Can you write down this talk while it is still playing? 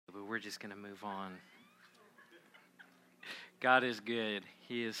just going to move on. God is good.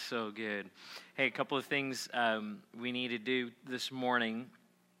 He is so good. Hey, a couple of things we need to do this morning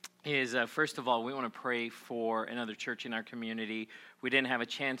is, first of all, we want to pray for another church in our community. We didn't have a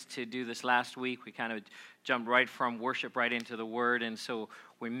chance to do this last week. We kind of jumped right from worship right into the Word, and so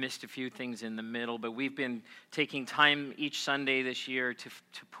we missed a few things in the middle. But we've been taking time each Sunday this year to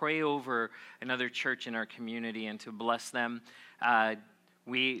pray over another church in our community and to bless them.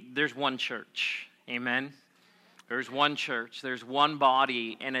 There's one church. Amen. There's one church, there's one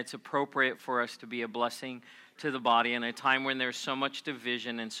body, and it's appropriate for us to be a blessing to the body. In a time when there's so much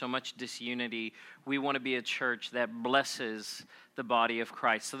division and so much disunity, we want to be a church that blesses the body of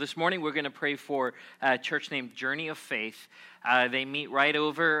Christ. So this morning we're going to pray for a church named Journey of Faith. They meet right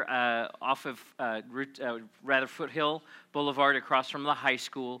over off of Foothill Boulevard across from the high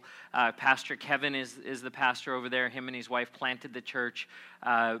school. Pastor Kevin is the pastor over there. Him and his wife planted the church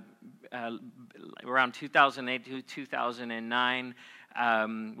around 2008 to 2009.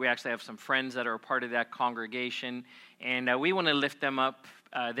 We actually have some friends that are a part of that congregation, and we want to lift them up.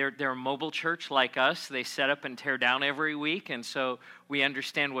 They're a mobile church like us. They set up and tear down every week, and so we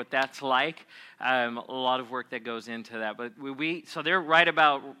understand what that's like. A lot of work that goes into that. But so they're right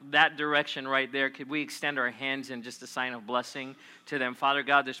about that direction right there. Could we extend our hands in just a sign of blessing to them? Father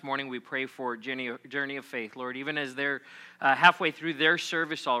God, this morning we pray for Journey of Faith. Lord, even as they're halfway through their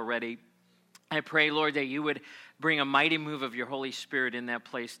service already, I pray, Lord, that you would bring a mighty move of your Holy Spirit in that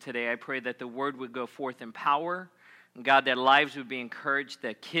place today. I pray that the word would go forth in power. God, that lives would be encouraged,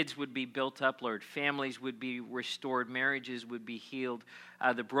 that kids would be built up, Lord. Families would be restored. Marriages would be healed.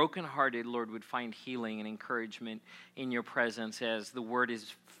 The brokenhearted, Lord, would find healing and encouragement in your presence as the word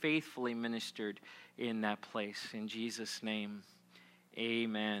is faithfully ministered in that place. In Jesus' name,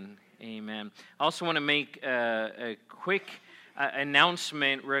 amen. Amen. I also want to make a quick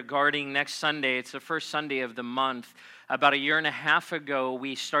announcement regarding next Sunday. It's the first Sunday of the month. About a year and a half ago,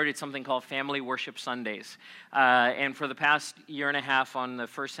 we started something called Family Worship Sundays. And for the past year and a half, on the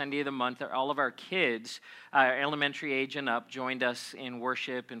first Sunday of the month, all of our kids, elementary age and up, joined us in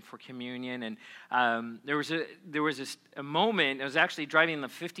worship and for communion. And there was a moment. I was actually driving the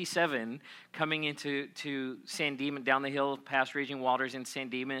 57 coming into San Dimas, down the hill past Raging Waters in San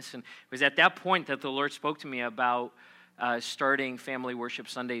Dimas. And it was at that point that the Lord spoke to me about starting Family Worship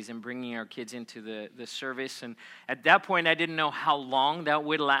Sundays and bringing our kids into the service. And at that point, I didn't know how long that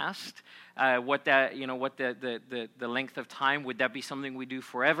would last. What the length of time. Would that be something we do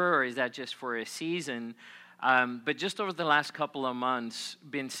forever, or is that just for a season? But just over the last couple of months,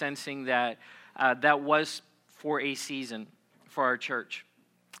 been sensing that that was for a season for our church,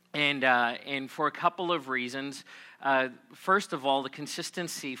 and for a couple of reasons. First of all, the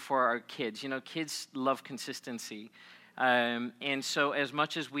consistency for our kids. You know, kids love consistency. And so as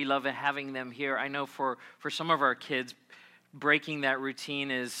much as we love having them here, I know for some of our kids, breaking that routine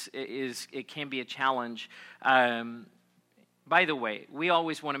is it can be a challenge. By the way, we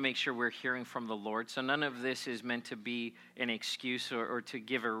always want to make sure we're hearing from the Lord, so none of this is meant to be an excuse or to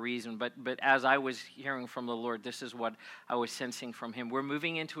give a reason, but as I was hearing from the Lord, this is what I was sensing from Him. We're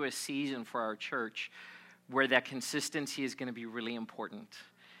moving into a season for our church where that consistency is going to be really important.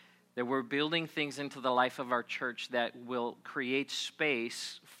 That we're building things into the life of our church that will create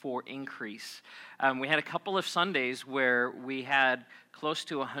space for increase. We had a couple of Sundays where we had close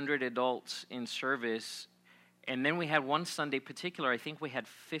to 100 adults in service, and then we had one Sunday particular, I think we had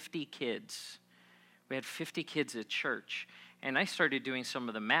 50 kids. We had 50 kids at church, and I started doing some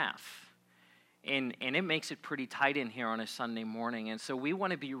of the math. And it makes it pretty tight in here on a Sunday morning. And so we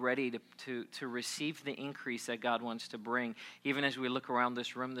want to be ready to receive the increase that God wants to bring. Even as we look around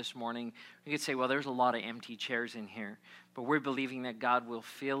this room this morning, we could say, well, there's a lot of empty chairs in here. But we're believing that God will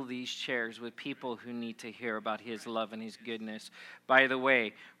fill these chairs with people who need to hear about His love and His goodness. By the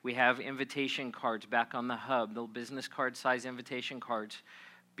way, we have invitation cards back on the hub, the business card size invitation cards.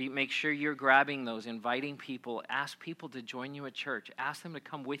 Make sure you're grabbing those, inviting people. Ask people to join you at church. Ask them to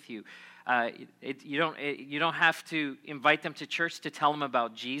come with you. You don't have to invite them to church to tell them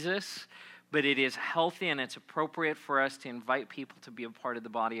about Jesus, but it is healthy and it's appropriate for us to invite people to be a part of the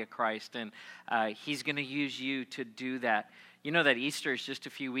body of Christ, and He's going to use you to do that. You know that Easter is just a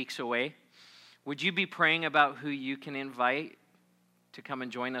few weeks away. Would you be praying about who you can invite to come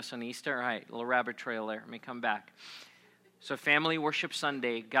and join us on Easter? All right, a little rabbit trail there. Let me come back. So Family Worship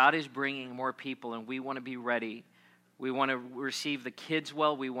Sunday, God is bringing more people, and we want to be ready. We want to receive the kids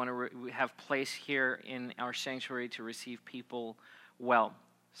well. We want to have place here in our sanctuary to receive people well.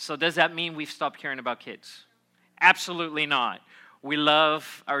 So does that mean we've stopped caring about kids? Absolutely not. We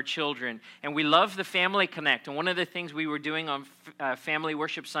love our children, and we love the Family Connect. And one of the things we were doing on Family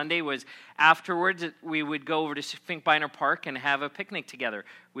Worship Sunday was afterwards we would go over to Finkbeiner Park and have a picnic together.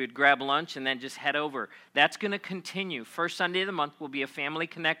 We would grab lunch and then just head over. That's going to continue. First Sunday of the month will be a Family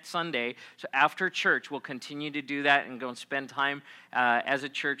Connect Sunday. So after church, we'll continue to do that and go and spend time as a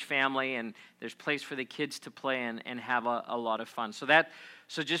church family. And there's place for the kids to play and have a lot of fun.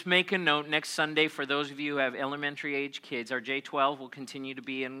 So just make a note, next Sunday, for those of you who have elementary age kids, our J-12 will continue to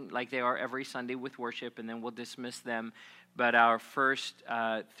be in like they are every Sunday with worship, and then we'll dismiss them. But our first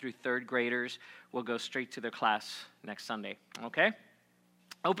through third graders will go straight to their class next Sunday, okay?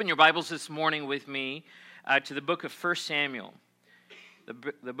 Open your Bibles this morning with me to the book of 1 Samuel.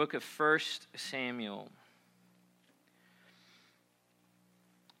 The book of 1 Samuel.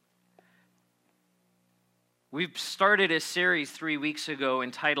 We've started a series 3 weeks ago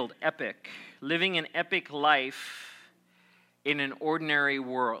entitled Epic, Living an Epic Life in an Ordinary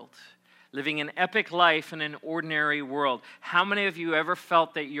World. Living an epic life in an ordinary world. How many of you ever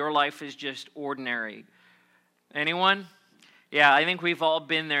felt that your life is just ordinary? Anyone? Yeah, I think we've all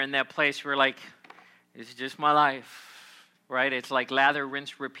been there in that place where like, it's just my life, right? It's like lather,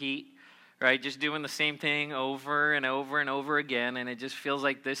 rinse, repeat. Right, just doing the same thing over and over and over again, and it just feels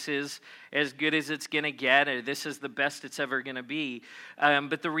like this is as good as it's going to get, or this is the best it's ever going to be.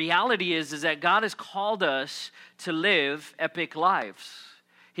 But the reality is that God has called us to live epic lives.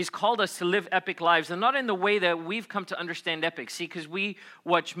 He's called us to live epic lives, and not in the way that we've come to understand epic. See, because we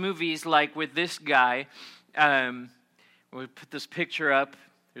watch movies like with this guy. We put this picture up.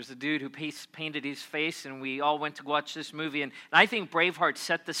 There's a dude who painted his face, and we all went to watch this movie. And I think Braveheart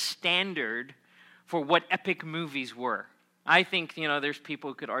set the standard for what epic movies were. I think, there's people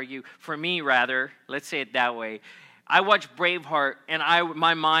who could argue, for me rather, let's say it that way. I watched Braveheart, and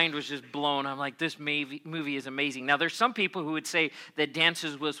my mind was just blown. I'm like, this movie is amazing. Now, there's some people who would say that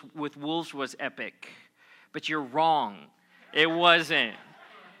Dances with Wolves was epic, but you're wrong. It wasn't.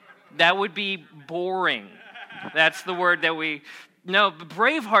 That would be boring. That's the word that we... No,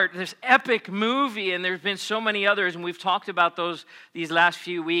 Braveheart, this epic movie, and there's been so many others, and we've talked about these last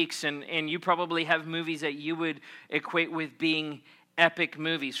few weeks, and you probably have movies that you would equate with being epic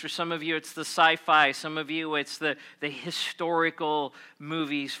movies. For some of you, it's the sci-fi. Some of you, it's the historical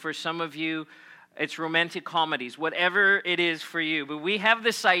movies. For some of you, it's romantic comedies. Whatever it is for you. But we have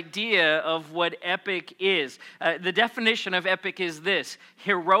this idea of what epic is. The definition of epic is this: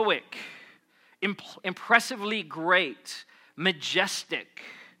 heroic, impressively great, majestic.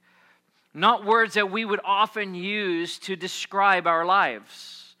 Not words that we would often use to describe our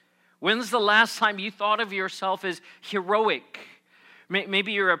lives. When's the last time you thought of yourself as heroic?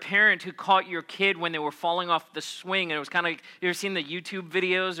 Maybe you're a parent who caught your kid when they were falling off the swing, and it was kind of like, you ever seen the YouTube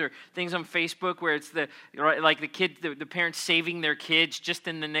videos or things on Facebook where it's the parents saving their kids just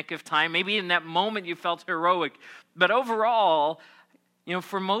in the nick of time? Maybe in that moment you felt heroic. But overall,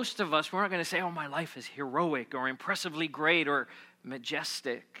 for most of us, we're not going to say, oh, my life is heroic or impressively great or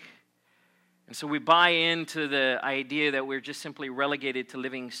majestic. And so we buy into the idea that we're just simply relegated to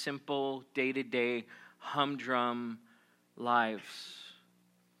living simple, day-to-day, humdrum lives.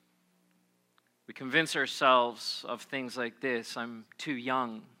 We convince ourselves of things like this: I'm too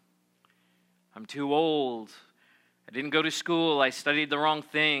young. I'm too old. I didn't go to school. I studied the wrong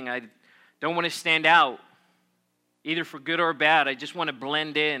thing. I don't want to stand out, either for good or bad. I just want to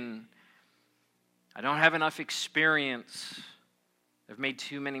blend in. I don't have enough experience. I've made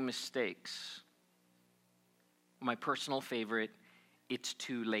too many mistakes. My personal favorite, it's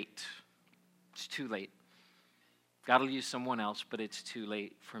too late. It's too late. God will use someone else, but it's too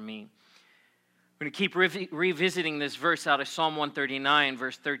late for me. We're going to keep revisiting this verse out of Psalm 139,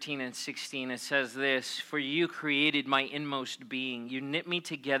 verse 13 and 16. It says this: "For you created my inmost being. You knit me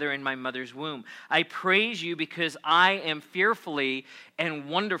together in my mother's womb. I praise you because I am fearfully and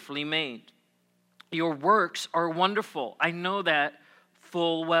wonderfully made. Your works are wonderful. I know that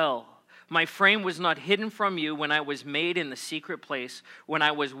full well. My frame was not hidden from you when I was made in the secret place, when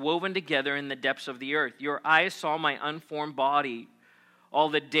I was woven together in the depths of the earth. Your eyes saw my unformed body. All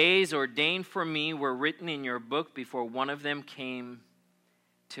the days ordained for me were written in your book before one of them came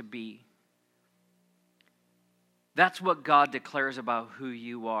to be." That's what God declares about who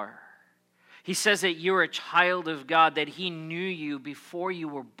you are. He says that you're a child of God, that He knew you before you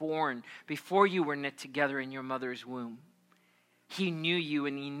were born, before you were knit together in your mother's womb. He knew you,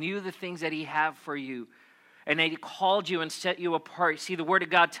 and He knew the things that He had for you. And that He called you and set you apart. See, the Word of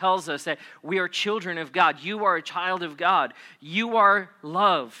God tells us that we are children of God. You are a child of God. You are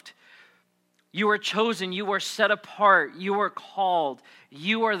loved. You are chosen. You are set apart. You are called.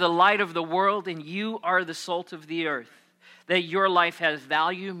 You are the light of the world, and you are the salt of the earth. that your life has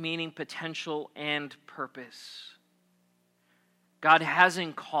value, meaning, potential, and purpose. God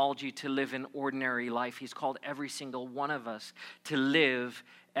hasn't called you to live an ordinary life. He's called every single one of us to live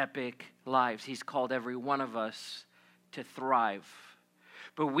epic lives. He's called every one of us to thrive.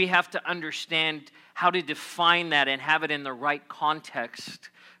 But we have to understand how to define that and have it in the right context,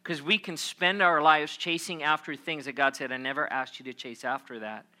 because we can spend our lives chasing after things that God said, I never asked you to chase after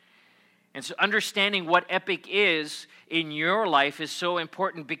that. And so understanding what epic is in your life is so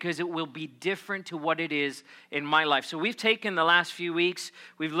important, because it will be different to what it is in my life. So we've taken the last few weeks,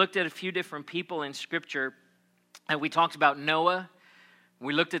 we've looked at a few different people in Scripture, and we talked about Noah.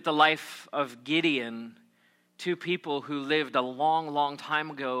 We looked at the life of Gideon, two people who lived a long, long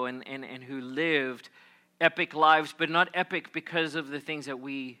time ago and who lived epic lives, but not epic because of the things that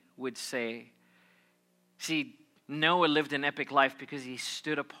we would say. See, Noah lived an epic life because he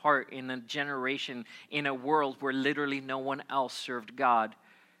stood apart in a generation, in a world where literally no one else served God.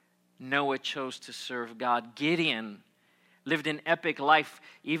 Noah chose to serve God. Gideon lived an epic life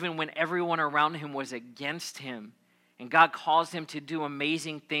even when everyone around him was against him. And God caused him to do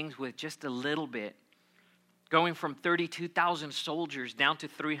amazing things with just a little bit. Going from 32,000 soldiers down to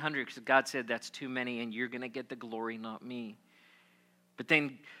 300, because God said that's too many and you're going to get the glory, not me. But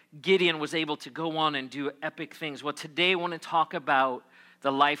then Gideon was able to go on and do epic things. Well, today I want to talk about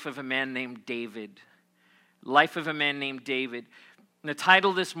the life of a man named David. Life of a man named David. And the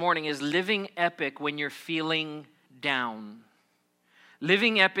title this morning is Living Epic When You're Feeling Down.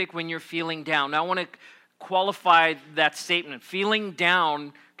 Living epic when you're feeling down. Now I want to qualify that statement. Feeling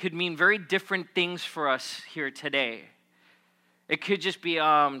down could mean very different things for us here today. It could just be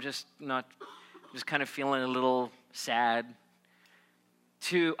just kind of feeling a little sad,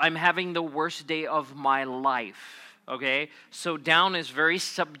 to I'm having the worst day of my life, okay? So down is very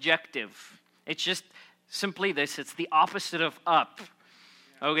subjective. It's just simply this. It's the opposite of up,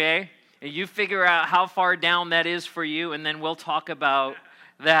 okay? And you figure out how far down that is for you, and then we'll talk about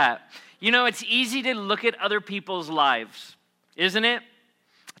that. You know, it's easy to look at other people's lives, isn't it?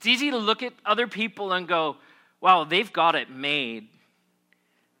 It's easy to look at other people and go, wow, they've got it made.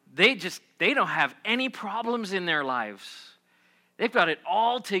 They don't have any problems in their lives. They've got it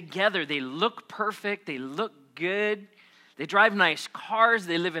all together. They look perfect. They look good. They drive nice cars.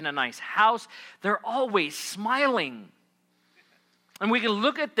 They live in a nice house. They're always smiling. And we can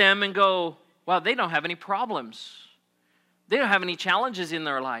look at them and go, wow, they don't have any problems. They don't have any challenges in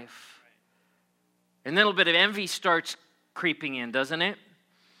their life. And then a little bit of envy starts creeping in, doesn't it?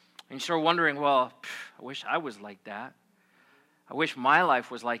 And you start wondering, well, I wish I was like that. I wish my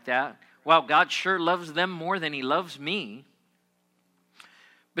life was like that. Wow, God sure loves them more than he loves me.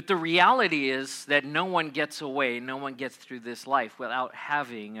 But the reality is that no one gets away, no one gets through this life without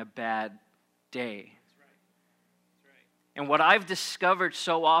having a bad day. That's right. And what I've discovered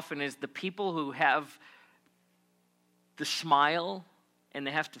so often is the people who have the smile and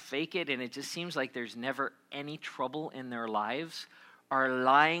they have to fake it, and it just seems like there's never any trouble in their lives, are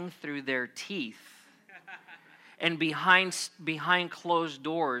lying through their teeth and behind closed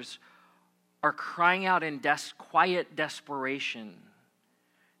doors are crying out in quiet desperation.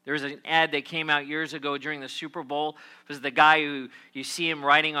 There was an ad that came out years ago during the Super Bowl. It was the guy who you see him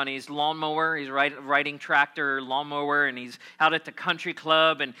riding on his lawnmower. He's riding tractor lawnmower, and he's out at the country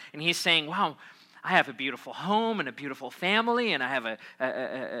club, and he's saying, wow, I have a beautiful home and a beautiful family, and I have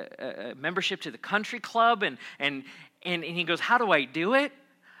a membership to the country club, and he goes, how do I do it?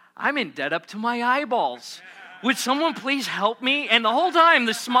 I'm in debt up to my eyeballs. Would someone please help me? And the whole time,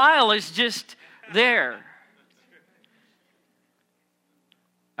 the smile is just there.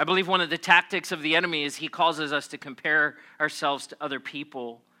 I believe one of the tactics of the enemy is he causes us to compare ourselves to other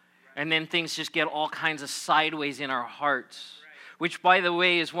people. And then things just get all kinds of sideways in our hearts. Which, by the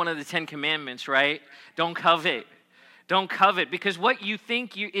way, is one of the 10 Commandments, right? Don't covet. Don't covet. Because what you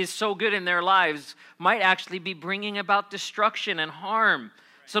think is so good in their lives might actually be bringing about destruction and harm.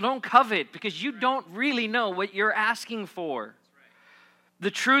 So don't covet, because you don't really know what you're asking for.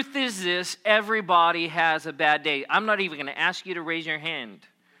 The truth is this: everybody has a bad day. I'm not even going to ask you to raise your hand,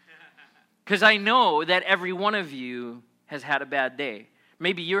 because I know that every one of you has had a bad day.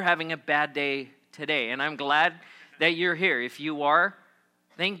 Maybe you're having a bad day today, and I'm glad that you're here. If you are,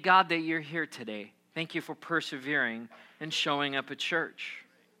 thank God that you're here today. Thank you for persevering and showing up at church.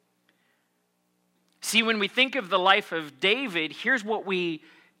 See, when we think of the life of David, here's what we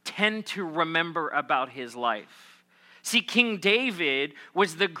tend to remember about his life. See, King David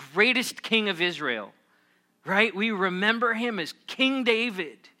was the greatest king of Israel, right? We remember him as King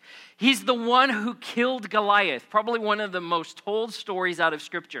David. He's the one who killed Goliath, probably one of the most told stories out of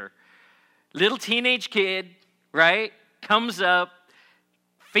Scripture. Little teenage kid, right? comes up,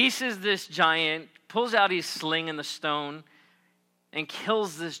 faces this giant, pulls out his sling and the stone, and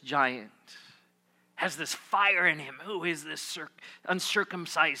kills this giant. Has this fire in him. Who is this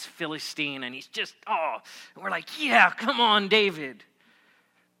uncircumcised Philistine? And he's just, and we're like, yeah, come on, David.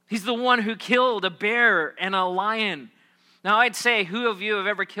 He's the one who killed a bear and a lion. Now, I'd say, who of you have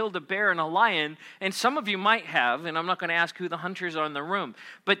ever killed a bear and a lion? And some of you might have, and I'm not going to ask who the hunters are in the room.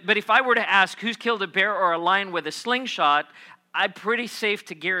 But if I were to ask who's killed a bear or a lion with a slingshot, I'm pretty safe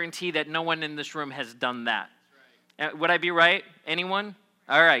to guarantee that no one in this room has done that. Right. Would I be right? Anyone?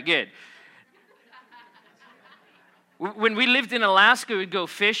 All right, good. When we lived in Alaska, we'd go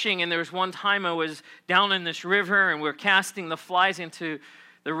fishing, and there was one time I was down in this river, and we're casting the flies into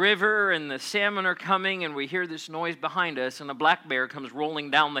the river, and the salmon are coming, and we hear this noise behind us, and a black bear comes rolling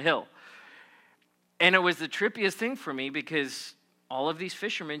down the hill. And it was the trippiest thing for me, because all of these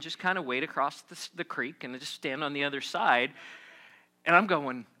fishermen just kind of wade across the creek and just stand on the other side, and I'm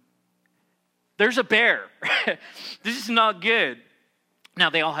going, there's a bear. This is not good. Now,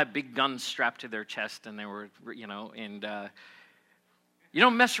 they all had big guns strapped to their chest, and they were, you don't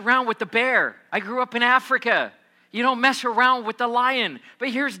mess around with the bear. I grew up in Africa. You don't mess around with the lion. But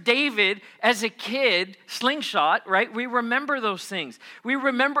here's David as a kid, slingshot, right? We remember those things. We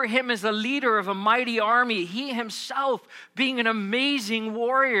remember him as a leader of a mighty army. He himself being an amazing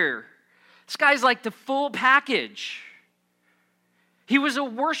warrior. This guy's like the full package. He was a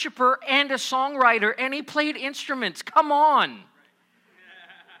worshiper and a songwriter, and he played instruments. Come on.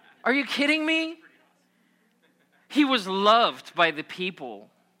 Are you kidding me? He was loved by the people.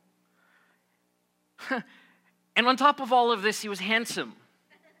 And on top of all of this, he was handsome.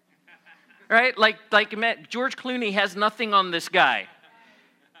 Right? Like George Clooney has nothing on this guy.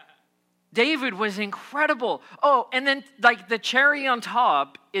 David was incredible. Oh, and then like the cherry on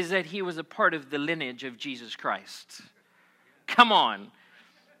top is that he was a part of the lineage of Jesus Christ. Come on.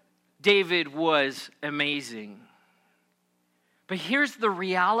 David was amazing. But here's the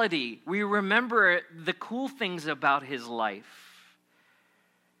reality. We remember the cool things about his life.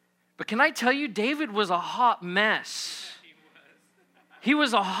 But can I tell you, David was a hot mess. He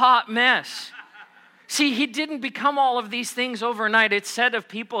was a hot mess. See, he didn't become all of these things overnight. It's said of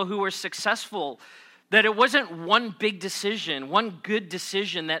people who were successful that it wasn't one big decision, one good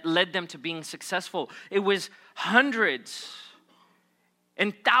decision that led them to being successful. It was hundreds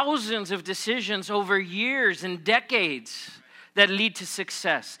and thousands of decisions over years and decades that lead to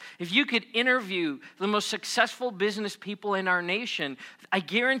success. If you could interview the most successful business people in our nation, I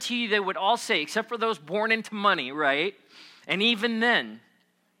guarantee you they would all say, except for those born into money, right? And even then,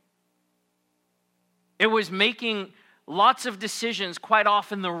 it was making lots of decisions, quite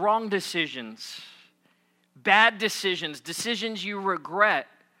often the wrong decisions, bad decisions, decisions you regret,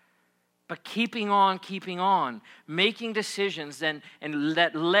 but keeping on, making decisions and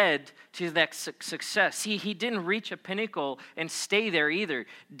that led to that success. See, he didn't reach a pinnacle and stay there either.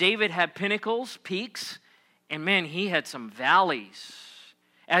 David had pinnacles, peaks, and man, he had some valleys,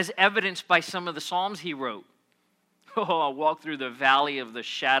 as evidenced by some of the Psalms he wrote. Oh, I'll walk through the valley of the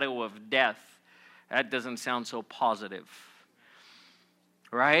shadow of death. That doesn't sound so positive,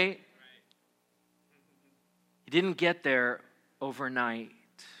 right? He didn't get there overnight.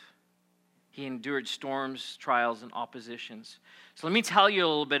 He endured storms, trials, and oppositions. So let me tell you a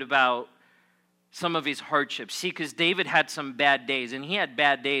little bit about some of his hardships. See, because David had some bad days, and he had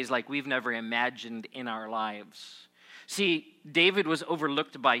bad days like we've never imagined in our lives. See, David was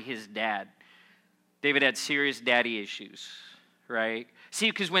overlooked by his dad. David had serious daddy issues, right?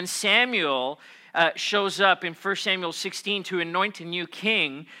 See, because when Samuel shows up in 1 Samuel 16 to anoint a new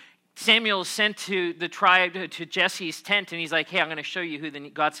king, Samuel is sent to the tribe, to Jesse's tent, and he's like, hey, I'm going to show you who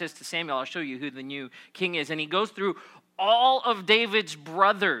God says to Samuel, I'll show you who the new king is. And he goes through all of David's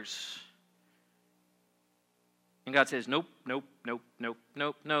brothers. And God says, nope.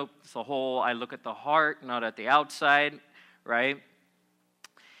 It's the whole, I look at the heart, not at the outside, right?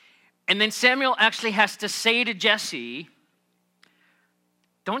 And then Samuel actually has to say to Jesse,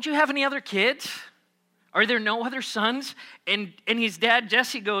 don't you have any other kids? Are there no other sons? And his dad,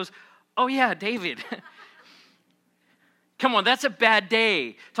 Jesse, goes, oh yeah, David. Come on, that's a bad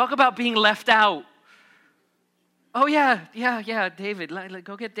day. Talk about being left out. Oh yeah, David,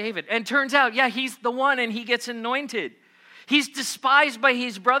 go get David. And turns out, yeah, he's the one, and he gets anointed. He's despised by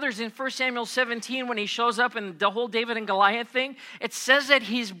his brothers in 1 Samuel 17 when he shows up in the whole David and Goliath thing. It says that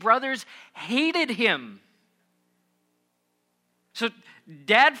his brothers hated him. So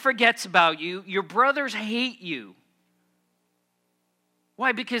dad forgets about you. Your brothers hate you.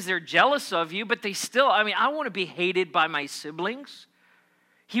 Why? Because they're jealous of you, but they still, I want to be hated by my siblings.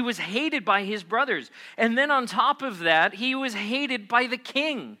 He was hated by his brothers. And then on top of that, he was hated by the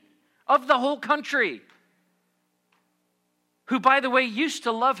king of the whole country, who, by the way, used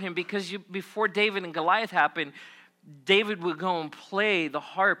to love him because before David and Goliath happened, David would go and play the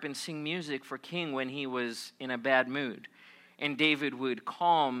harp and sing music for king when he was in a bad mood. And David would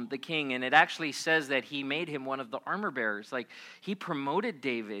calm the king. And it actually says that he made him one of the armor bearers. Like, he promoted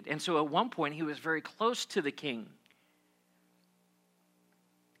David. And so at one point, he was very close to the king.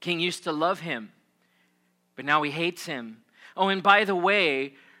 The king used to love him, but now he hates him. Oh, and by the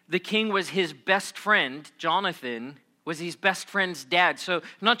way, the king was his best friend. Jonathan was his best friend's dad. So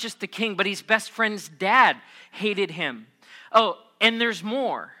not just the king, but his best friend's dad hated him. Oh, and there's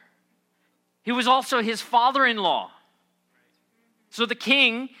more. He was also his father-in-law. So the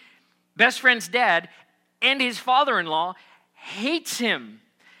king, best friend's dad, and his father-in-law hates him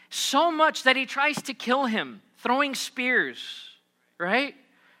so much that he tries to kill him, throwing spears, right?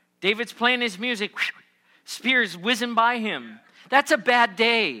 David's playing his music, spears whizzing by him. That's a bad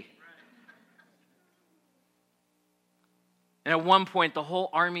day. And at one point, the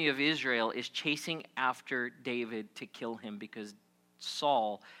whole army of Israel is chasing after David to kill him because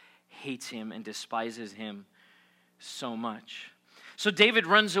Saul hates him and despises him so much. So David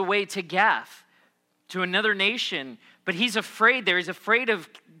runs away to Gath, to another nation, but he's afraid there. He's afraid of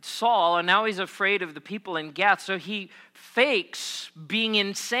Saul, and now he's afraid of the people in Gath. So he fakes being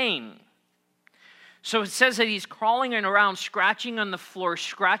insane. So it says that he's crawling around, scratching on the floor,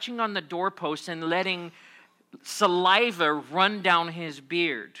 scratching on the doorpost, and letting saliva run down his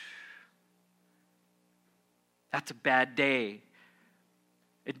beard. That's a bad day.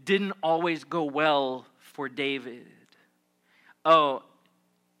 It didn't always go well for David. Oh,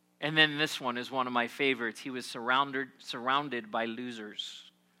 and then this one is one of my favorites. He was surrounded by losers.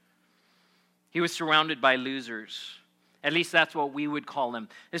 He was surrounded by losers. At least that's what we would call them.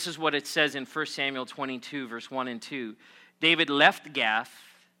 This is what it says in 1 Samuel 22, verse 1 and 2. David left Gath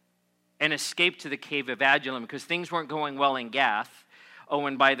and escaped to the cave of Adullam because things weren't going well in Gath. Oh,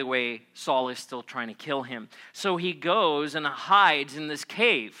 and by the way, Saul is still trying to kill him. So he goes and hides in this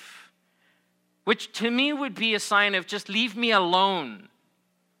cave, which to me would be a sign of just leave me alone.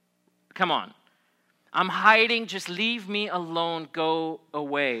 Come on. I'm hiding, just leave me alone, go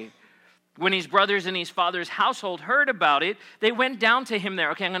away. When his brothers and his father's household heard about it, they went down to him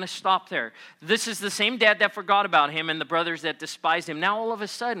there. Okay, I'm going to stop there. This is the same dad that forgot about him and the brothers that despised him. Now all of a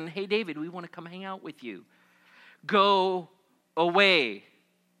sudden, hey, David, we want to come hang out with you. Go away.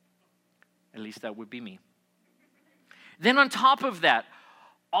 At least that would be me. Then on top of that,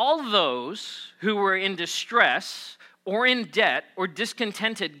 all those who were in distress or in debt or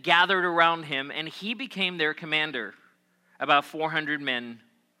discontented gathered around him, and he became their commander. About 400 men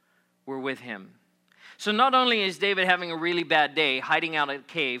were with him. So not only is David having a really bad day, hiding out in a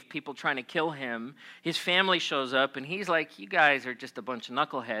cave, people trying to kill him, his family shows up and he's like, you guys are just a bunch of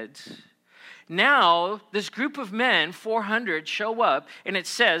knuckleheads. Now, this group of men, 400, show up and it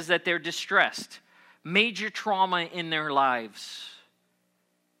says that they're distressed. Major trauma in their lives.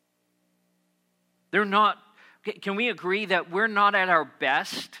 They're not, can we agree that we're not at our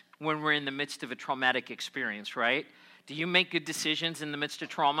best when we're in the midst of a traumatic experience, right? Do you make good decisions in the midst of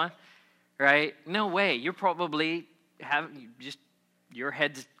trauma? Right? No way. You're probably your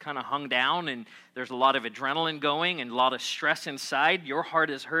head's kind of hung down and there's a lot of adrenaline going and a lot of stress inside. Your heart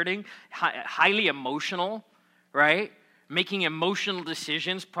is hurting, highly emotional, right? Making emotional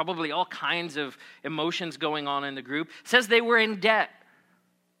decisions, probably all kinds of emotions going on in the group. It says they were in debt.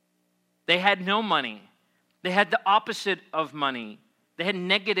 They had no money. They had the opposite of money. They had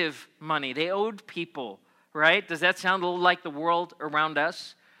negative money. They owed people, right? Does that sound a little like the world around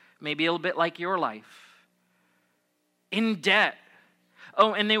us? Maybe a little bit like your life. In debt.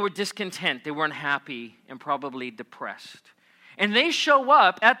 Oh, and they were discontent. They weren't happy and probably depressed. And they show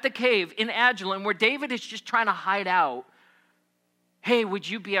up at the cave in Adullam where David is just trying to hide out. Hey, would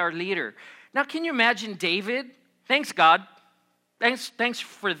you be our leader? Now, can you imagine David? Thanks, God. Thanks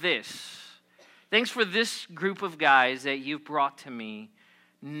for this. Thanks for this group of guys that you've brought to me.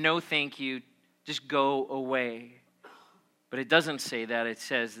 No, thank you. Just go away. But it doesn't say that. It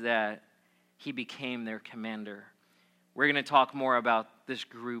says that he became their commander. We're going to talk more about this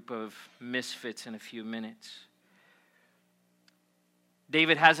group of misfits in a few minutes.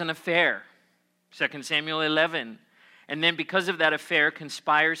 David has an affair, 2 Samuel 11. And then because of that affair,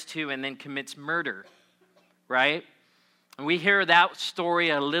 conspires to and then commits murder, right? And we hear that story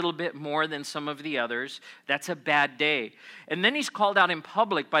a little bit more than some of the others. That's a bad day. And then he's called out in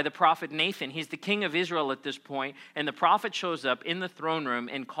public by the prophet Nathan. He's the king of Israel at this point, and the prophet shows up in the throne room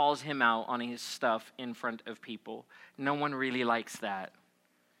and calls him out on his stuff in front of people. No one really likes that.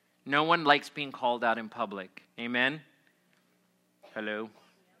 No one likes being called out in public. Amen? Hello?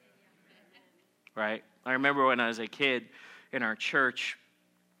 Right? I remember when I was a kid in our church,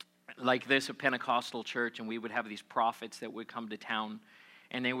 like this, a Pentecostal church, and we would have these prophets that would come to town,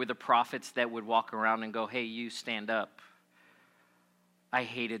 and they were the prophets that would walk around and go, hey, you stand up. I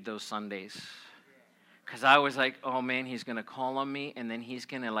hated those Sundays. Because I was like, oh man, he's going to call on me, and then he's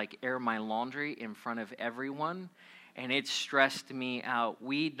going to like air my laundry in front of everyone. And it stressed me out.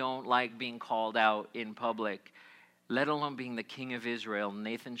 We don't like being called out in public, let alone being the king of Israel.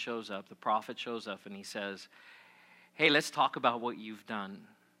 Nathan shows up, the prophet shows up, and he says, hey, let's talk about what you've done.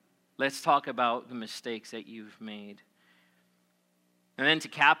 Let's talk about the mistakes that you've made. And then to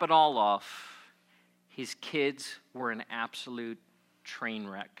cap it all off, his kids were an absolute train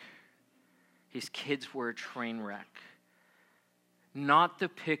wreck. His kids were a train wreck. Not the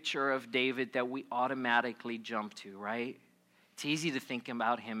picture of David that we automatically jump to, right? It's easy to think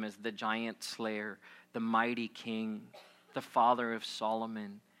about him as the giant slayer, the mighty king, the father of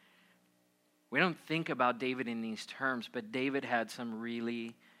Solomon. We don't think about David in these terms, but David had some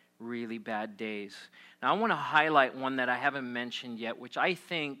really, really bad days. Now, I want to highlight one that I haven't mentioned yet, which I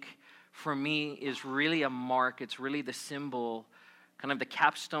think, for me, is really a mark. It's really the symbol, kind of the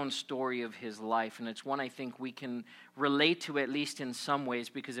capstone story of his life, and it's one I think we can relate to, at least in some ways,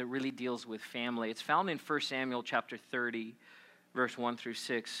 because it really deals with family. It's found in 1 Samuel chapter 30, verse 1 through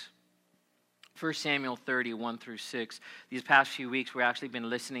 6. 1 Samuel 30, 1 through 6. These past few weeks, we've actually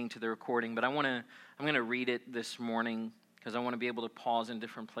been listening to the recording, but I'm going to read it this morning because I want to be able to pause in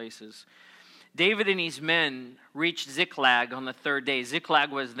different places. David and his men reached Ziklag on the third day.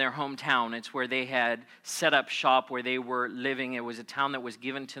 Ziklag was their hometown. It's where they had set up shop, where they were living. It was a town that was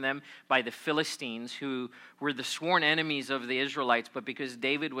given to them by the Philistines, who were the sworn enemies of the Israelites. But because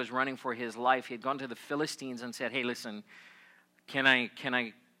David was running for his life, he had gone to the Philistines and said, hey, listen, can I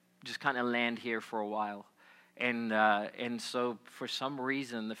just kind of land here for a while? And so for some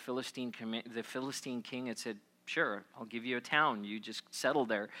reason, the Philistine king had said, sure, I'll give you a town. You just settle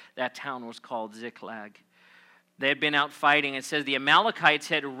there. That town was called Ziklag. They had been out fighting. It says the Amalekites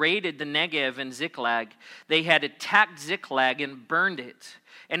had raided the Negev and Ziklag. They had attacked Ziklag and burned it,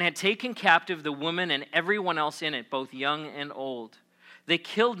 and had taken captive the woman and everyone else in it, both young and old. They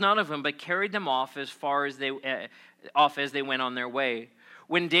killed none of them, but carried them off as they went on their way.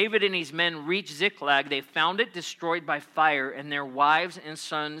 When David and his men reached Ziklag, they found it destroyed by fire, and their wives and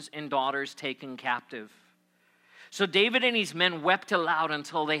sons and daughters taken captive. So David and his men wept aloud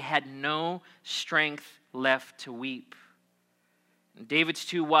until they had no strength left to weep. And David's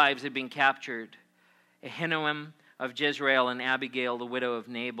two wives had been captured, Ahinoam of Jezreel and Abigail, the widow of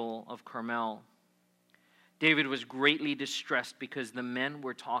Nabal of Carmel. David was greatly distressed because the men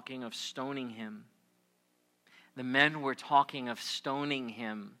were talking of stoning him. The men were talking of stoning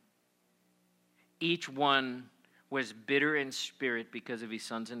him. Each one was bitter in spirit because of his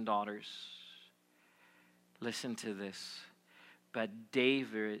sons and daughters. Listen to this. But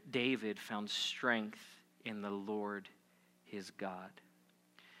David found strength in the Lord his God.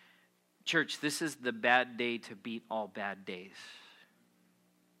 Church, this is the bad day to beat all bad days.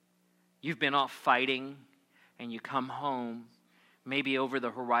 You've been off fighting and you come home. Maybe over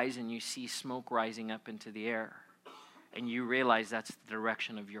the horizon you see smoke rising up into the air. And you realize that's the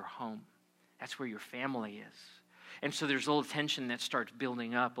direction of your home. That's where your family is. And so there's a little tension that starts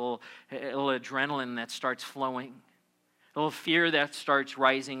building up, a little adrenaline that starts flowing, a little fear that starts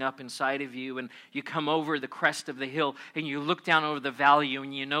rising up inside of you. And you come over the crest of the hill and you look down over the valley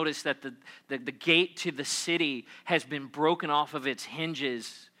and you notice that the gate to the city has been broken off of its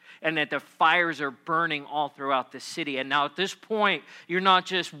hinges, and that the fires are burning all throughout the city. And now at this point, you're not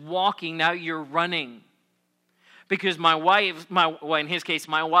just walking, now you're running. Because my wife, in his case,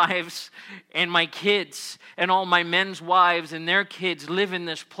 my wives and my kids and all my men's wives and their kids live in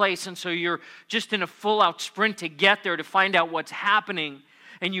this place. And so you're just in a full-out sprint to get there to find out what's happening.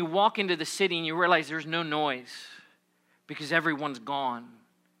 And you walk into the city and you realize there's no noise because everyone's gone.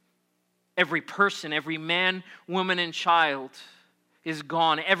 Every person, every man, woman, and child is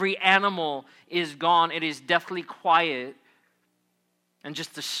gone. Every animal is gone. It is deathly quiet. And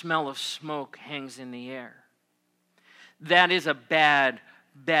just the smell of smoke hangs in the air. That is a bad,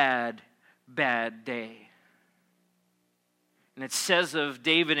 bad, bad day. And it says of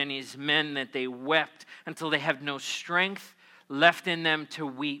David and his men that they wept until they had no strength left in them to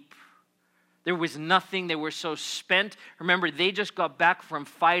weep. There was nothing. They were so spent. Remember, they just got back from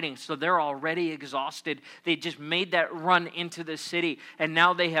fighting, so they're already exhausted. They just made that run into the city, and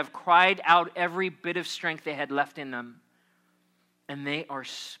now they have cried out every bit of strength they had left in them. And they are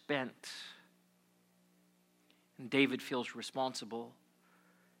spent. And David feels responsible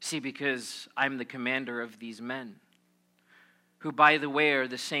See, because I'm the commander of these men, who, by the way, are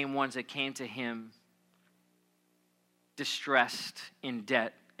the same ones that came to him distressed, in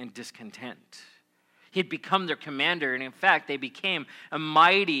debt, and discontent. He had become their commander, and in fact, they became a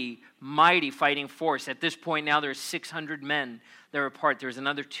mighty, mighty fighting force. At this point now, there's 600 men that are apart. There's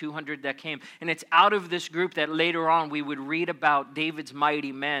another 200 that came. And it's out of this group that later on we would read about David's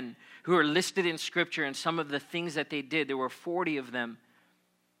mighty men who are listed in Scripture and some of the things that they did. There were 40 of them.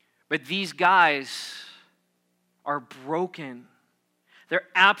 But these guys are broken. They're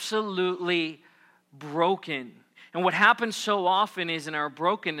absolutely broken. And what happens so often is in our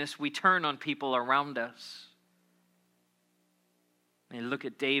brokenness, we turn on people around us. They look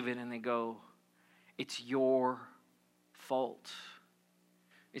at David and they go, it's your fault.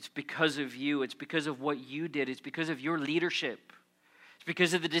 It's because of you. It's because of what you did. It's because of your leadership. It's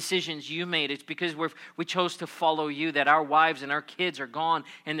because of the decisions you made. It's because we chose to follow you that our wives and our kids are gone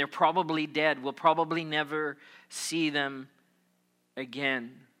and they're probably dead. We'll probably never see them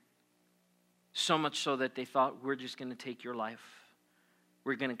again. So much so that they thought, we're just going to take your life.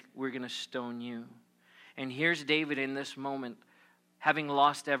 We're going to stone you. And here's David in this moment, having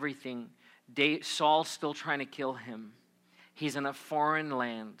lost everything. Saul's still trying to kill him. He's in a foreign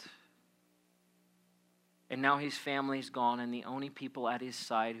land. And now his family's gone, and the only people at his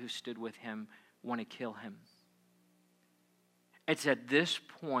side who stood with him want to kill him. It's at this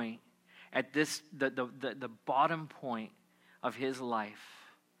point, at this the bottom point of his life,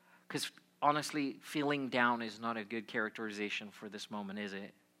 because honestly, feeling down is not a good characterization for this moment, is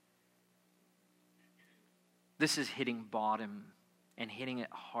it? This is hitting bottom and hitting it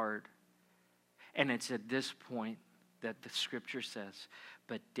hard. And it's at this point that the Scripture says,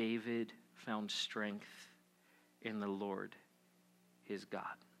 but David found strength in the Lord his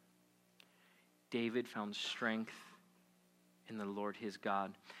God. David found strength in the Lord his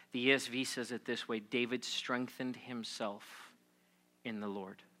God. The ESV says it this way, David strengthened himself in the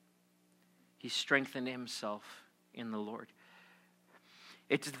Lord. He strengthened himself in the Lord.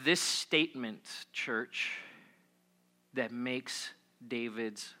 It's this statement, church, that makes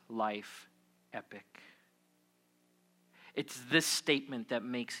David's life epic. It's this statement that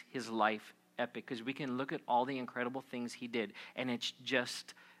makes his life epic, because we can look at all the incredible things he did, and it's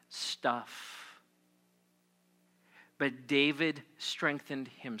just stuff. But David strengthened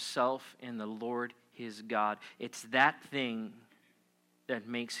himself in the Lord his God. It's that thing that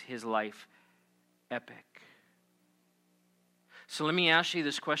makes his life epic. So let me ask you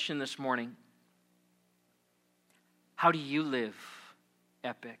this question this morning. How do you live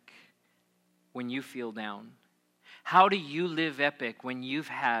epic when you feel down? How do you live epic when you've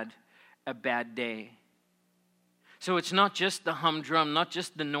had a bad day? So it's not just the humdrum, not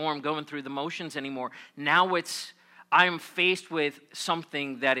just the norm going through the motions anymore. Now it's, I'm faced with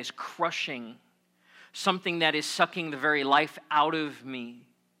something that is crushing, something that is sucking the very life out of me.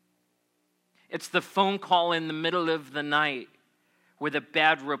 It's the phone call in the middle of the night with a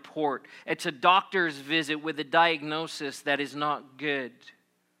bad report. It's a doctor's visit with a diagnosis that is not good.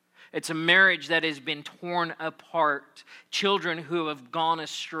 It's a marriage that has been torn apart. Children who have gone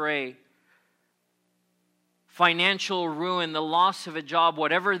astray. Financial ruin, the loss of a job,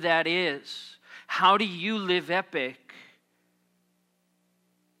 whatever that is. How do you live epic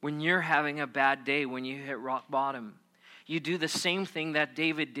when you're having a bad day, when you hit rock bottom? You do the same thing that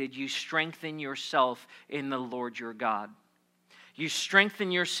David did. You strengthen yourself in the Lord your God. You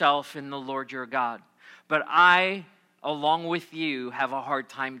strengthen yourself in the Lord your God. But I, along with you, have a hard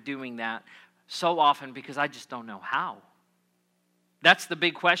time doing that so often because I just don't know how. That's the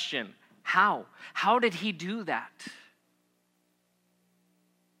big question. How? How did he do that?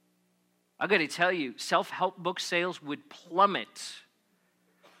 I got to tell you, self-help book sales would plummet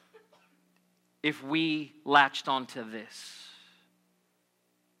if we latched onto this.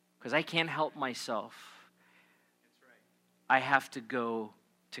 Because I can't help myself. That's right. I have to go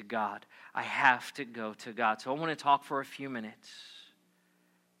to God. I have to go to God. So I want to talk for a few minutes.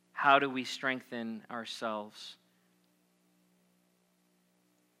 How do we strengthen ourselves?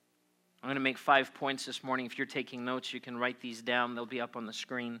 I'm going to make 5 points this morning. If you're taking notes, you can write these down. They'll be up on the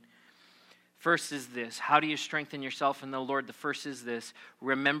screen. First is this. How do you strengthen yourself in the Lord? The first is this.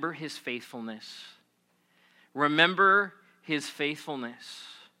 Remember his faithfulness. Remember his faithfulness.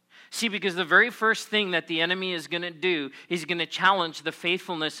 See, because the very first thing that the enemy is going to do, he's going to challenge the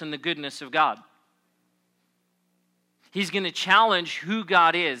faithfulness and the goodness of God. He's going to challenge who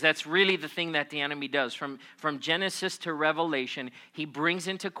God is. That's really the thing that the enemy does. From Genesis to Revelation, he brings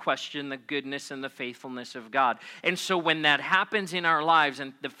into question the goodness and the faithfulness of God. And so when that happens in our lives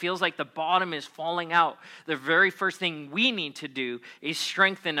and it feels like the bottom is falling out, the very first thing we need to do is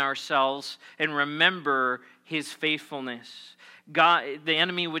strengthen ourselves and remember his faithfulness. God, the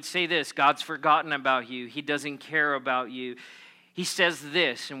enemy would say this: God's forgotten about you. He doesn't care about you. He says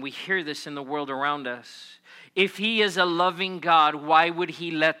this, and we hear this in the world around us. If he is a loving God, why would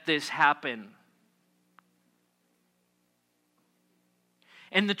he let this happen?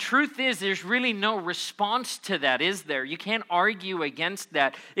 And the truth is, there's really no response to that, is there? You can't argue against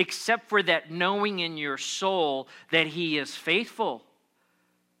that, except for that knowing in your soul that he is faithful.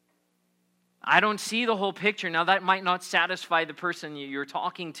 I don't see the whole picture. Now, that might not satisfy the person you're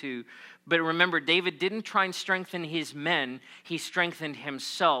talking to, but remember, David didn't try and strengthen his men. He strengthened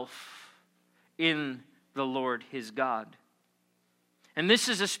himself in the Lord his God. And this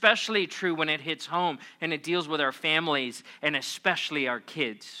is especially true when it hits home and it deals with our families and especially our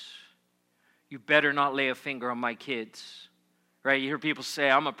kids. You better not lay a finger on my kids. Right? You hear people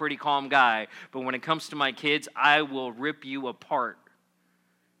say, I'm a pretty calm guy, but when it comes to my kids, I will rip you apart.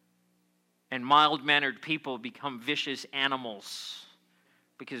 And mild-mannered people become vicious animals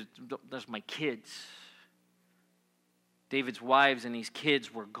because those are my kids. David's wives and his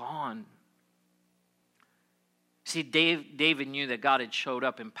kids were gone. See, David knew that God had showed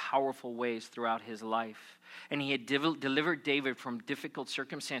up in powerful ways throughout his life. And he had delivered David from difficult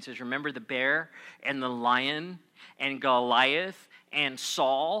circumstances. Remember the bear and the lion and Goliath and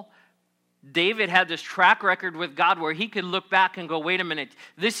Saul? David had this track record with God where he could look back and go, wait a minute,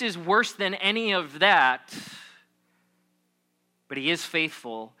 this is worse than any of that. But he is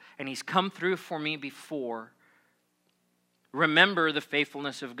faithful, and he's come through for me before. Remember the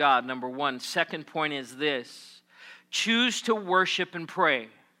faithfulness of God, number one. Second point is this. Choose to worship and pray.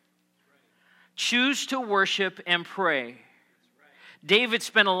 Choose to worship and pray. David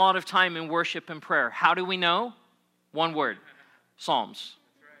spent a lot of time in worship and prayer. How do we know? One word. Psalms.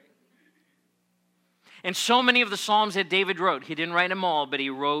 And so many of the Psalms that David wrote, he didn't write them all, but he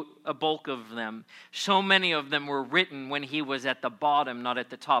wrote a bulk of them. So many of them were written when he was at the bottom, not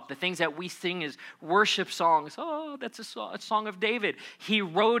at the top. The things that we sing as worship songs, oh, that's a song of David. He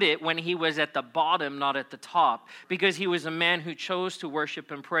wrote it when he was at the bottom, not at the top, because he was a man who chose to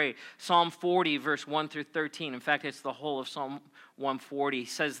worship and pray. Psalm 40, verse 1 through 13. In fact, it's the whole of Psalm 140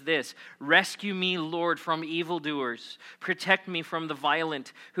 says this: Rescue me, Lord, from evildoers. Protect me from the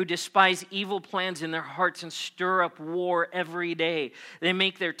violent, who despise evil plans in their hearts and stir up war every day. They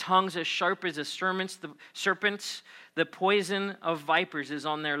make their tongues as sharp as serpents. The poison of vipers is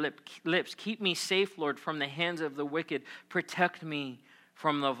on their lips. Keep me safe, Lord, from the hands of the wicked. Protect me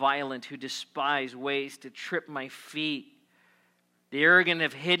from the violent, who despise ways to trip my feet. The arrogant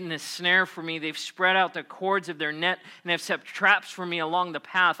have hidden a snare for me. They've spread out the cords of their net and have set traps for me along the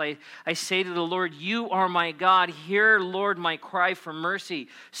path. I say to the Lord, you are my God. Hear, Lord, my cry for mercy.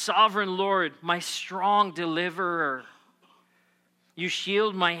 Sovereign Lord, my strong deliverer. You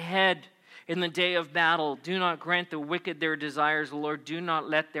shield my head in the day of battle. Do not grant the wicked their desires, Lord. Do not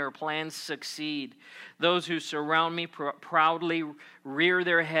let their plans succeed. Those who surround me proudly rear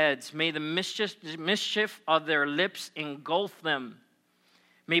their heads. May the mischief of their lips engulf them.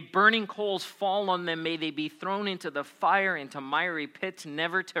 May burning coals fall on them. May they be thrown into the fire, into miry pits,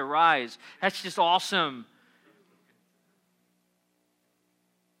 never to rise. That's just awesome.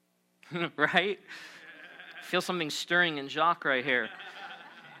 Right? I feel something stirring in Jacques right here.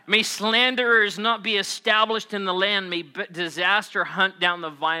 May slanderers not be established in the land. May disaster hunt down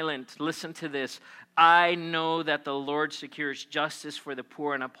the violent. Listen to this. I know that the Lord secures justice for the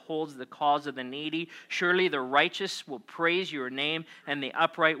poor and upholds the cause of the needy. Surely the righteous will praise your name, and the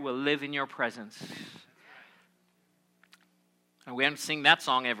upright will live in your presence. And we don't sing that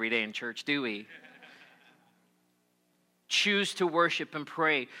song every day in church, do we? Choose to worship and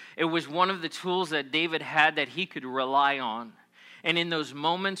pray. It was one of the tools that David had that he could rely on. And in those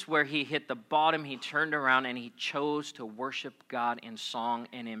moments where he hit the bottom, he turned around and he chose to worship God in song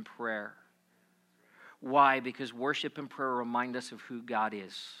and in prayer. Why? Because worship and prayer remind us of who God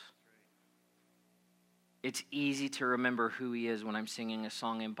is. It's easy to remember who he is when I'm singing a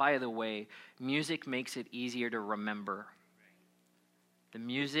song. And by the way, music makes it easier to remember. The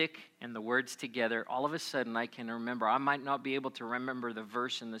music and the words together, all of a sudden I can remember. I might not be able to remember the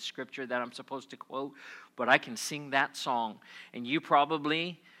verse in the scripture that I'm supposed to quote, but I can sing that song. And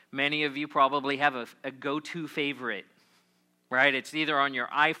many of you probably have a go-to favorite, right? It's either on your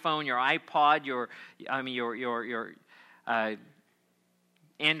iPhone, your iPod, your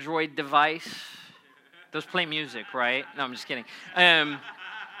Android device. Those play music, right? No, I'm just kidding.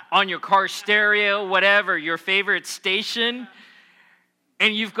 On your car stereo, whatever, your favorite station,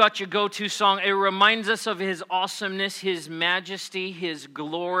 and you've got your go-to song. It reminds us of His awesomeness, His majesty, His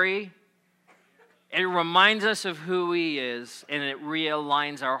glory. It reminds us of who He is, and it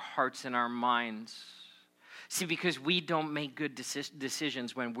realigns our hearts and our minds. See, because we don't make good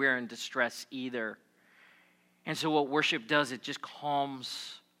decisions when we're in distress either. And so what worship does, it just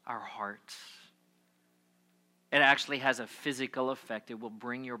calms our hearts. It actually has a physical effect. It will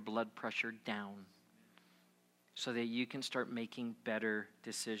bring your blood pressure down so that you can start making better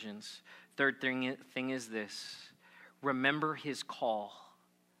decisions. Third thing is this. Remember His call.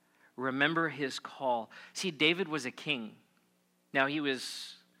 Remember His call. See, David was a king. Now, he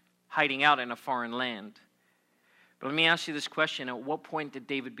was hiding out in a foreign land. But let me ask you this question. At what point did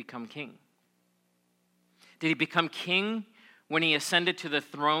David become king? Did he become king when he ascended to the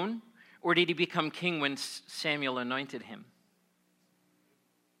throne? Or did he become king when Samuel anointed him?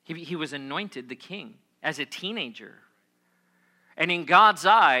 He was anointed the king as a teenager. And in God's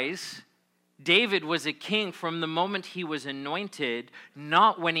eyes, David was a king from the moment he was anointed,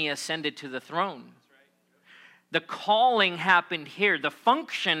 not when he ascended to the throne. The calling happened here. The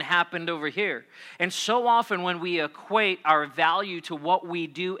function happened over here. And so often when we equate our value to what we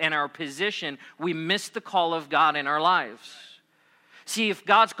do and our position, we miss the call of God in our lives. See, if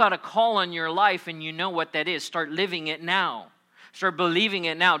God's got a call on your life and you know what that is, start living it now. Start believing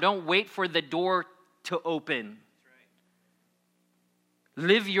it now. Don't wait for the door to open.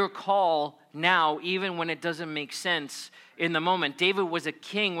 Live your call now, even when it doesn't make sense in the moment. David was a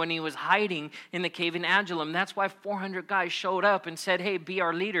king when he was hiding in the cave in Adullam. That's why 400 guys showed up and said, hey, be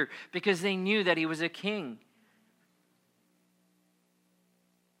our leader, because they knew that he was a king.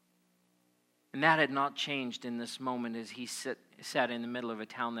 And that had not changed in this moment as he sat in the middle of a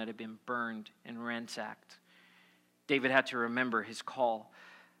town that had been burned and ransacked. David had to remember his call.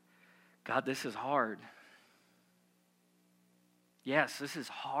 God, this is hard. Yes, this is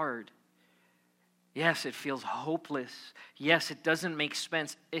hard. Yes, it feels hopeless. Yes, it doesn't make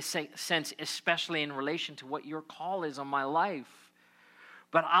sense, especially in relation to what your call is on my life.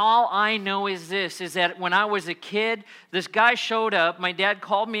 But all I know is this, is that when I was a kid, this guy showed up, my dad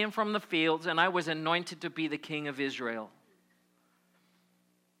called me in from the fields, and I was anointed to be the king of Israel.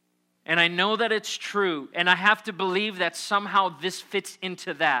 And I know that it's true, and I have to believe that somehow this fits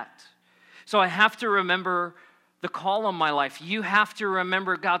into that. So I have to remember the call on my life. You have to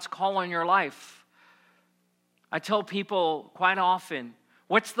remember God's call on your life. I tell people quite often,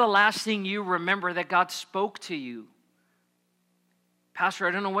 what's the last thing you remember that God spoke to you? Pastor,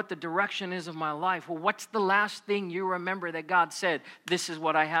 I don't know what the direction is of my life. Well, what's the last thing you remember that God said, this is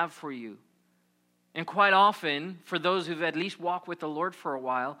what I have for you? And quite often, for those who've at least walked with the Lord for a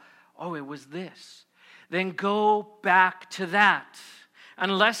while, oh, it was this. Then go back to that.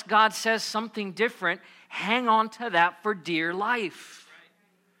 Unless God says something different, hang on to that for dear life.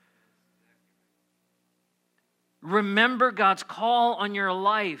 Remember God's call on your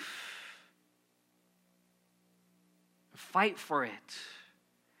life. Fight for it.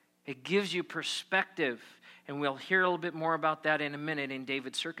 It gives you perspective. And we'll hear a little bit more about that in a minute in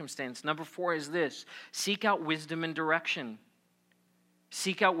David's circumstance. Number 4 is this. Seek out wisdom and direction.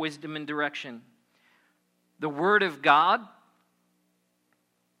 Seek out wisdom and direction. The Word of God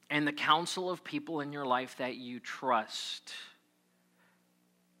and the counsel of people in your life that you trust.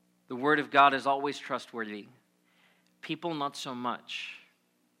 The Word of God is always trustworthy. People, not so much.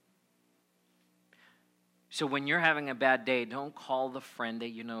 So when you're having a bad day, don't call the friend that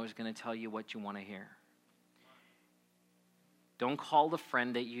you know is going to tell you what you want to hear. Don't call the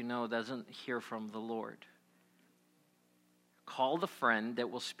friend that you know doesn't hear from the Lord. Call the friend that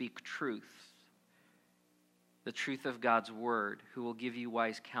will speak truth. The truth of God's word, who will give you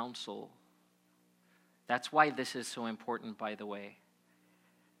wise counsel. That's why this is so important, by the way.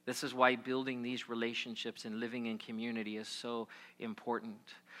 This is why building these relationships and living in community is so important.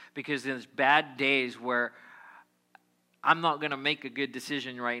 Because there's bad days where I'm not going to make a good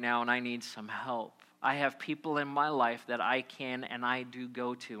decision right now and I need some help. I have people in my life that I can and I do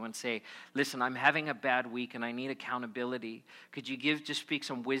go to and say, listen, I'm having a bad week and I need accountability. Could you just speak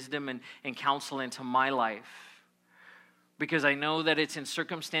some wisdom and counsel into my life? Because I know that it's in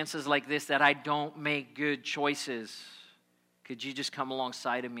circumstances like this that I don't make good choices. Could you just come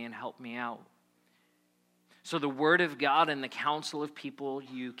alongside of me and help me out? So the Word of God and the counsel of people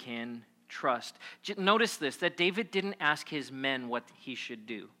you can trust. Notice this, that David didn't ask his men what he should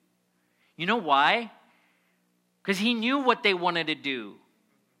do. You know why? Because he knew what they wanted to do.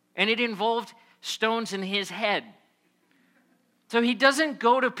 And it involved stones in his head. So he doesn't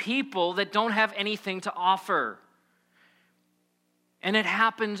go to people that don't have anything to offer. And it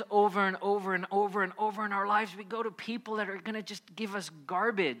happens over and over and over and over in our lives. We go to people that are going to just give us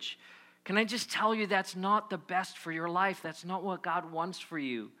garbage. Can I just tell you that's not the best for your life? That's not what God wants for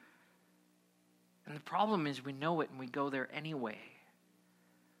you. And the problem is we know it and we go there anyway.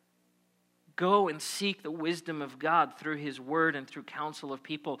 Go and seek the wisdom of God through his word and through counsel of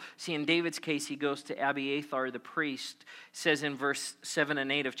people. See, in David's case, he goes to Abiathar the priest. It says in verse 7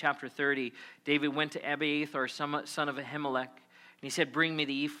 and 8 of chapter 30, David went to Abiathar, son of Ahimelech, and he said, bring me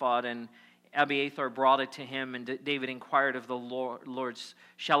the ephod. And Abiathar brought it to him, and David inquired of the Lord's,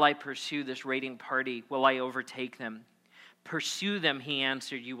 shall I pursue this raiding party? Will I overtake them? Pursue them, he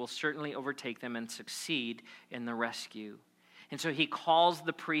answered. You will certainly overtake them and succeed in the rescue. And so he calls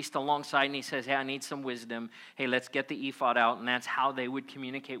the priest alongside and he says, hey, I need some wisdom. Hey, let's get the ephod out. And that's how they would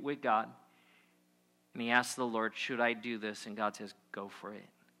communicate with God. And he asks the Lord, should I do this? And God says, go for it.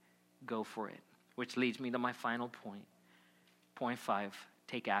 Go for it. Which leads me to my final point. Point 5,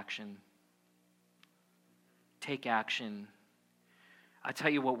 take action. Take action. I tell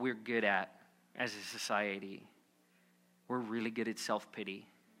you what we're good at as a society. We're really good at self-pity.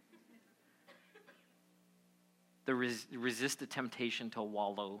 Resist the temptation to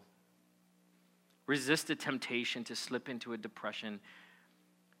wallow. Resist the temptation to slip into a depression.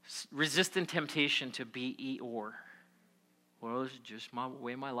 Resist the temptation to be Eeyore. Well, it's just my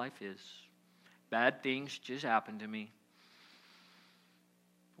way my life is. Bad things just happen to me.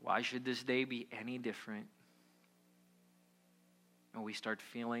 Why should this day be any different? And we start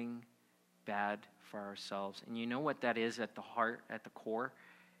feeling bad for ourselves. And you know what that is at the heart, at the core?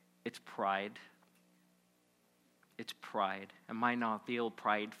 It's pride. It's pride. It might not feel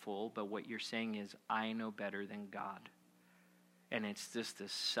prideful, but what you're saying is, I know better than God. And it's just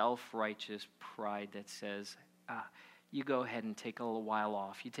this self-righteous pride that says, you go ahead and take a little while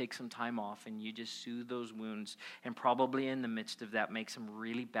off. You take some time off and you just soothe those wounds. And probably in the midst of that, make some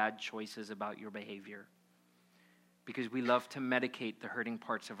really bad choices about your behavior. Because we love to medicate the hurting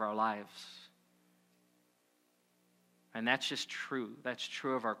parts of our lives. And that's just true. That's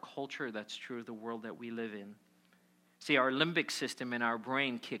true of our culture. That's true of the world that we live in. See, our limbic system in our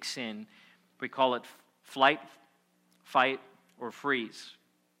brain kicks in. We call it flight, fight, or freeze.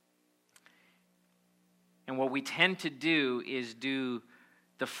 And what we tend to do is do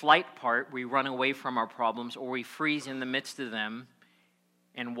the flight part. We run away from our problems, or we freeze in the midst of them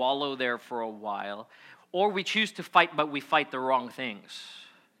and wallow there for a while. Or we choose to fight, but we fight the wrong things.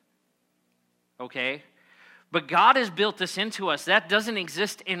 Okay? But God has built this into us. That doesn't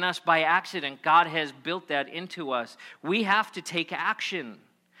exist in us by accident. God has built that into us. We have to take action.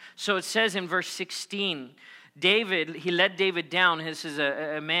 So it says in verse 16, he led David down. This is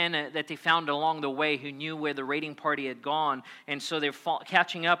a man that they found along the way who knew where the raiding party had gone. And so they're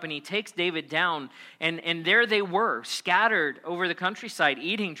catching up, and he takes David down. And there they were, scattered over the countryside,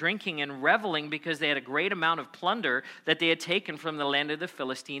 eating, drinking, and reveling because they had a great amount of plunder that they had taken from the land of the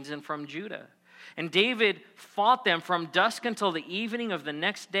Philistines and from Judah. And David fought them from dusk until the evening of the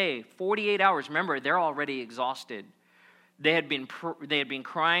next day, 48 hours. Remember, they're already exhausted. They had been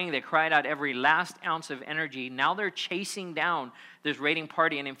crying. They cried out every last ounce of energy. Now they're chasing down this raiding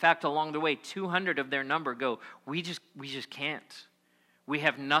party. And in fact, along the way, 200 of their number go, we just can't. We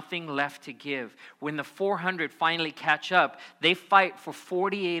have nothing left to give. When the 400 finally catch up, they fight for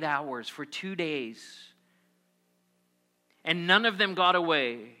 48 hours, for 2 days. And none of them got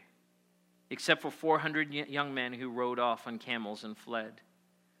away, except for 400 young men who rode off on camels and fled.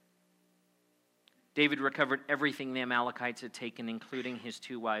 David recovered everything the Amalekites had taken, including his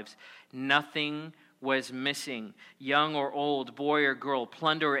 2 wives. Nothing was missing, young or old, boy or girl,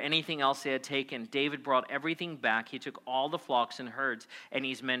 plunder or anything else they had taken. David brought everything back. He took all the flocks and herds, and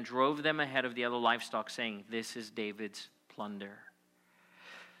his men drove them ahead of the other livestock, saying, this is David's plunder.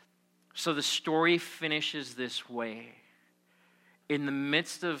 So the story finishes this way. In the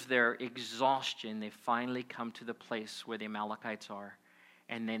midst of their exhaustion, they finally come to the place where the Amalekites are.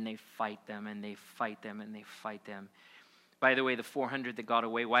 And then they fight them, and they fight them, and they fight them. By the way, the 400 that got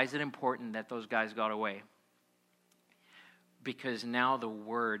away, why is it important that those guys got away? Because now the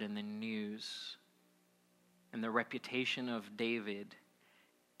word and the news and the reputation of David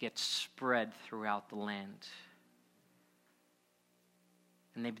gets spread throughout the land.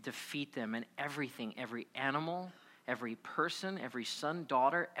 And they defeat them, and everything, every animal, every person, every son,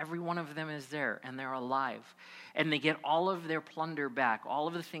 daughter, every one of them is there, and they're alive. And they get all of their plunder back, all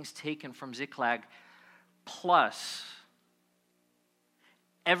of the things taken from Ziklag, plus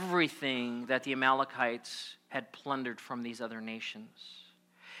everything that the Amalekites had plundered from these other nations.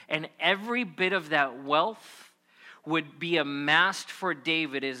 And every bit of that wealth would be amassed for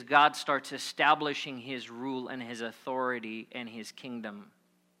David as God starts establishing his rule and his authority and his kingdom.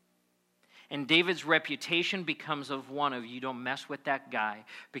 And David's reputation becomes of one of, you don't mess with that guy,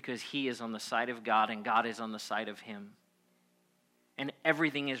 because he is on the side of God and God is on the side of him. And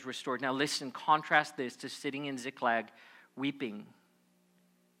everything is restored. Now listen, contrast this to sitting in Ziklag weeping.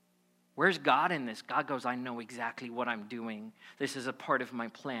 Where's God in this? God goes, I know exactly what I'm doing. This is a part of my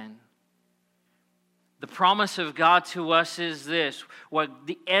plan. The promise of God to us is this: what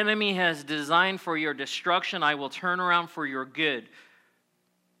the enemy has designed for your destruction, I will turn around for your good.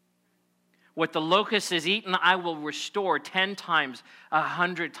 What the locust has eaten, I will restore 10 times,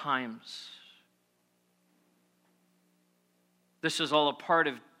 100 times. This is all a part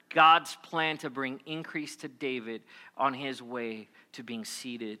of God's plan to bring increase to David on his way to being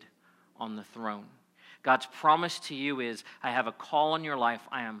seated on the throne. God's promise to you is, I have a call on your life.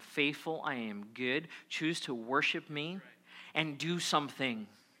 I am faithful. I am good. Choose to worship me and do something.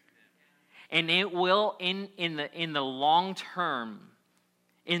 And it will, in the long term,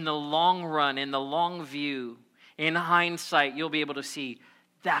 in the long run, in the long view, in hindsight, you'll be able to see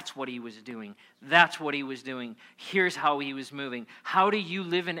that's what he was doing. That's what he was doing. Here's how he was moving. How do you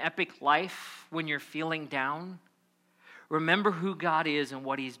live an epic life when you're feeling down? Remember who God is and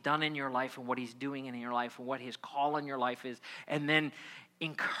what he's done in your life and what he's doing in your life and what his call in your life is. And then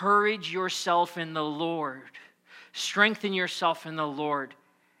encourage yourself in the Lord. Strengthen yourself in the Lord.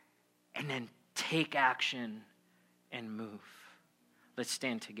 And then take action and move. Let's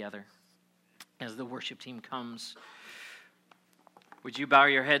stand together as the worship team comes. Would you bow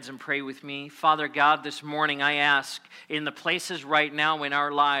your heads and pray with me? Father God, this morning I ask, in the places right now in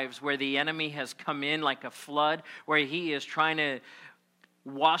our lives where the enemy has come in like a flood, where he is trying to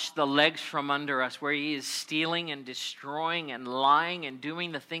wash the legs from under us, where he is stealing and destroying and lying and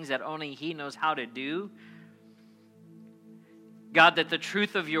doing the things that only he knows how to do. God, that the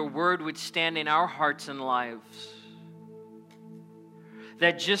truth of your word would stand in our hearts and lives.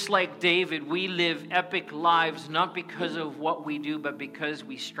 That just like David, we live epic lives, not because of what we do, but because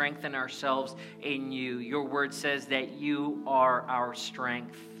we strengthen ourselves in you. Your word says that you are our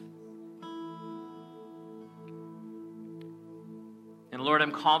strength. And Lord,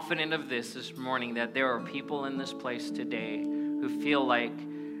 I'm confident of this morning, that there are people in this place today who feel like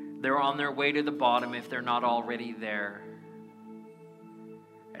they're on their way to the bottom if they're not already there.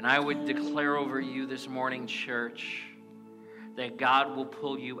 And I would declare over you this morning, church, that God will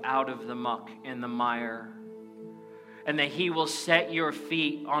pull you out of the muck and the mire, and that he will set your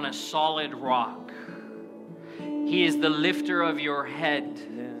feet on a solid rock. He is the lifter of your head.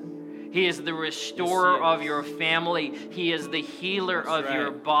 He is the restorer of your family. He is the healer of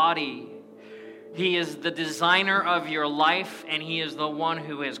your body. He is the designer of your life, and he is the one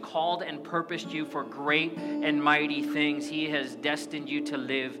who has called and purposed you for great and mighty things. He has destined you to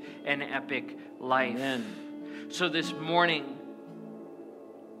live an epic life. Amen. So this morning,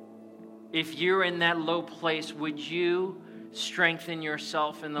 if you're in that low place, would you strengthen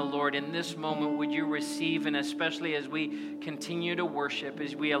yourself in the Lord? In this moment, would you receive, and especially as we continue to worship,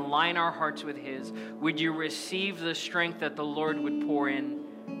 as we align our hearts with his, would you receive the strength that the Lord would pour in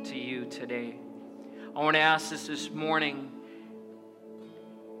to you today? I want to ask this morning.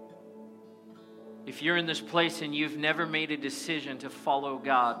 If you're in this place and you've never made a decision to follow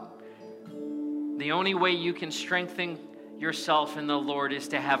God, the only way you can strengthen yourself in the Lord is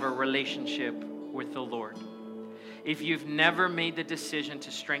to have a relationship with the Lord. If you've never made the decision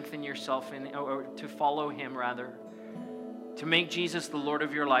to strengthen yourself or to follow him, rather, to make Jesus the Lord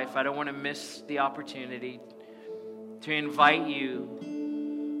of your life, I don't want to miss the opportunity to invite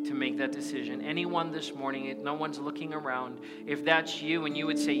you to make that decision. Anyone this morning, if no one's looking around, if that's you and you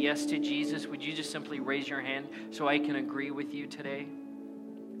would say yes to Jesus, would you just simply raise your hand so I can agree with you today?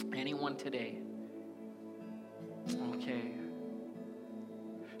 Anyone today? Okay.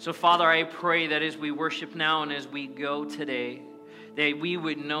 So, Father, I pray that as we worship now and as we go today, that we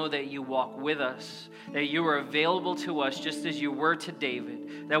would know that you walk with us, that you are available to us just as you were to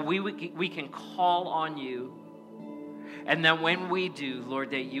David, that we can call on you, and that when we do,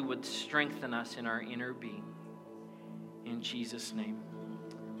 Lord, that you would strengthen us in our inner being. In Jesus' name.